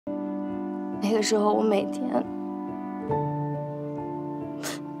那个时候我每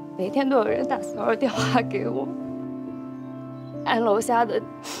天都有人打骚扰电话给我，按楼下的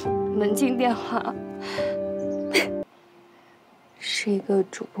门禁电话，是一个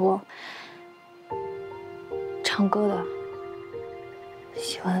主播，唱歌的，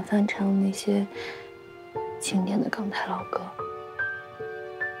喜欢翻唱那些经典的港台老歌。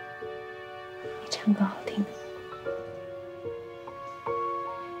你唱歌好听。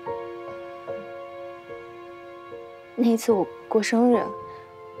那一次我过生日，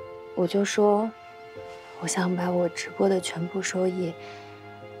我就说，我想把我直播的全部收益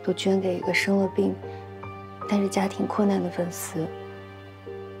都捐给一个生了病但是家庭困难的粉丝。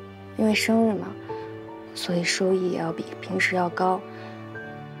因为生日嘛，所以收益也要比平时要高，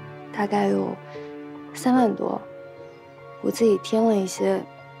大概有3万多。我自己添了一些，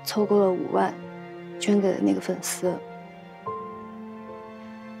凑够了5万，捐给了那个粉丝。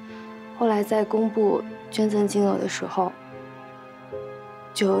后来在公布捐赠金额的时候，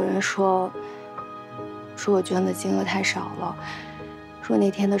就有人说我捐的金额太少了，说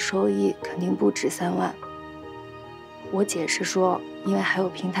那天的收益肯定不止3万。我解释说，因为还有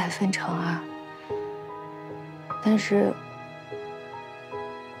平台分成啊。但是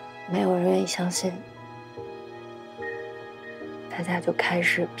没有人愿意相信，大家就开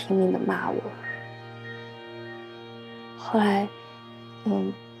始拼命的骂我。后来，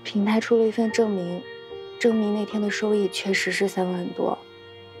平台出了一份证明那天的收益确实是3万多。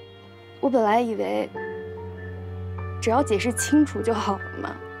我本来以为只要解释清楚就好了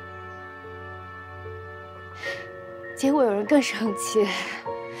嘛，结果有人更生气，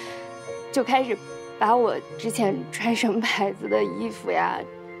就开始把我之前穿什么牌子的衣服呀，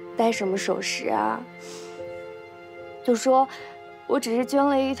戴什么首饰啊，就说我只是捐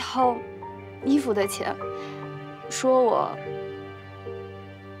了一套衣服的钱，说我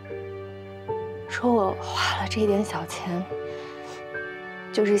花了这点小钱，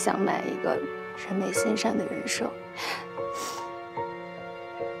就是想买一个人美心善的人设。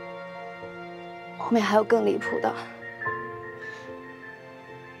后面还有更离谱的，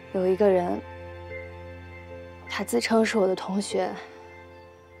有一个人，他自称是我的同学，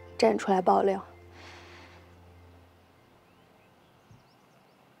站出来爆料，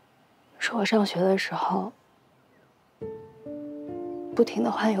说我上学的时候不停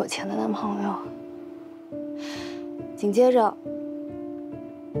地换有钱的男朋友。紧接着，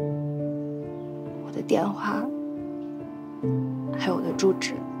我的电话还有我的住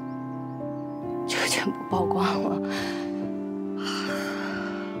址就全部曝光了。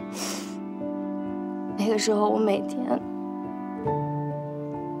那个时候我每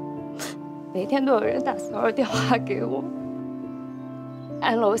天都有人打骚扰电话给我，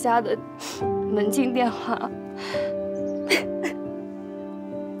按楼下的门禁电话。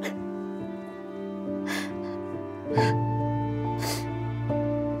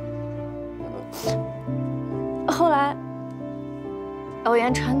后来，谣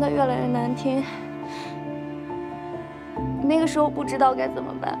言传得越来越难听。那个时候不知道该怎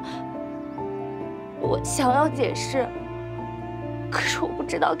么办，我想要解释，可是我不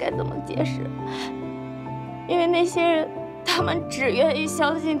知道该怎么解释，因为那些人，他们只愿意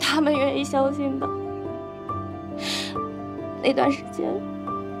相信他们愿意相信的。那段时间，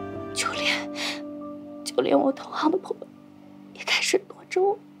就连我同行的朋友也开始躲着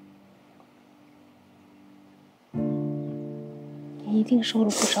我。你一定受了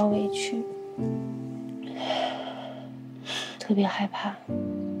不少委屈，特别害怕。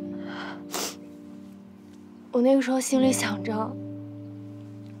我那个时候心里想着，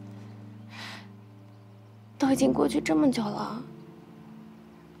都已经过去这么久了，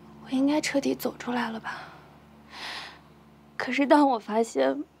我应该彻底走出来了吧。可是当我发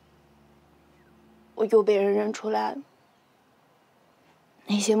现我又被人认出来，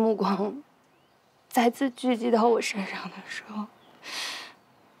那些目光再次聚集到我身上的时候，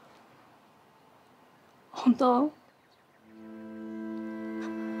红豆，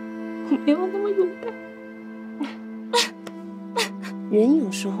我没有那么勇敢。人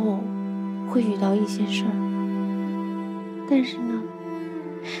有时候会遇到一些事儿，但是呢，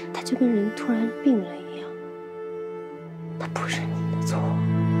他就跟人突然病了一样，他不是你的错。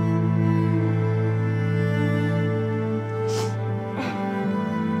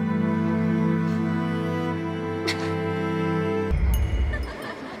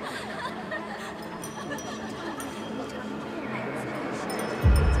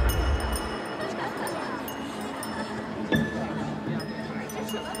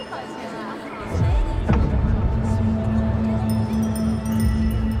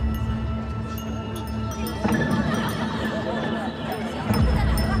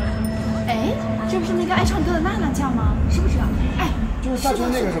这不是那个爱唱歌的娜娜酱吗？是不是？哎，就是大圈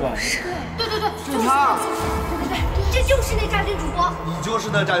那个是吧？是。对，就是他。对，这就是那诈骗主播。你就是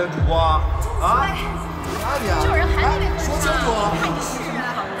那诈骗主播啊？啊？哪里啊？这有人还在那边说清楚。看你是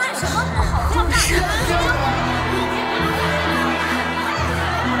干什么不好？就是。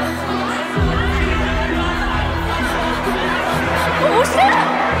不是。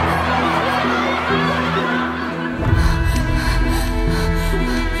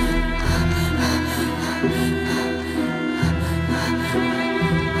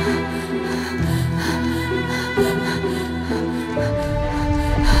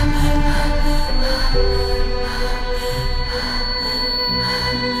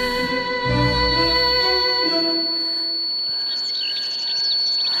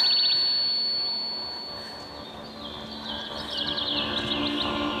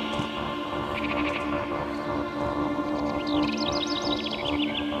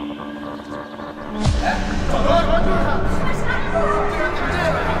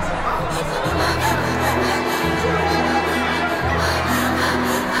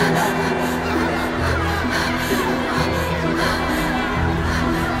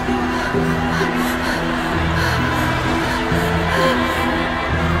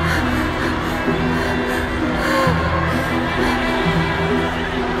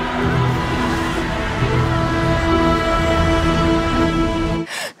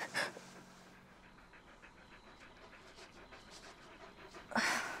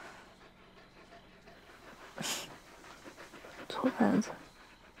错牌子，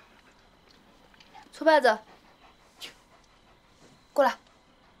错牌子，过来。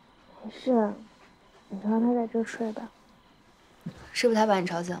没事，你就让他在这睡吧。是不是他把你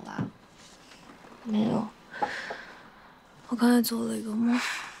吵醒了？没有，我刚才做了一个梦。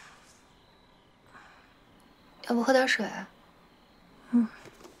要不喝点水？嗯。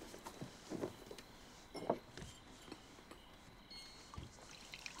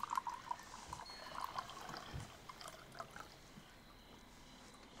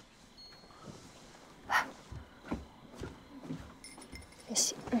谢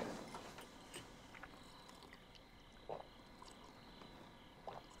谢。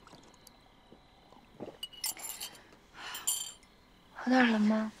喝点了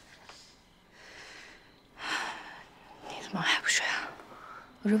吗？你怎么还不睡啊？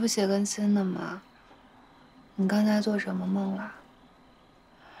我这不写更新呢吗？你刚才做什么梦了？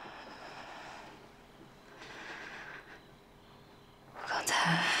我刚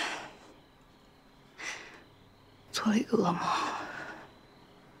才做了一个噩梦，梦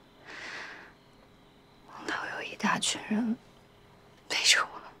到有一大群人围着我。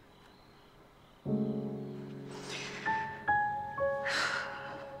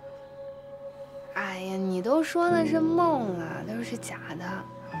哎呀，你都说那是梦了，都是假的，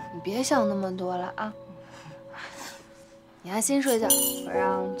你别想那么多了啊！你安心睡觉，我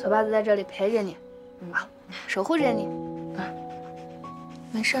让糗八子在这里陪着你，啊，守护着你，啊，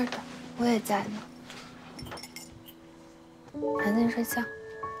没事的，我也在呢。安心睡觉，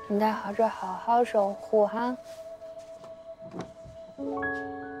你在这好好守护哈。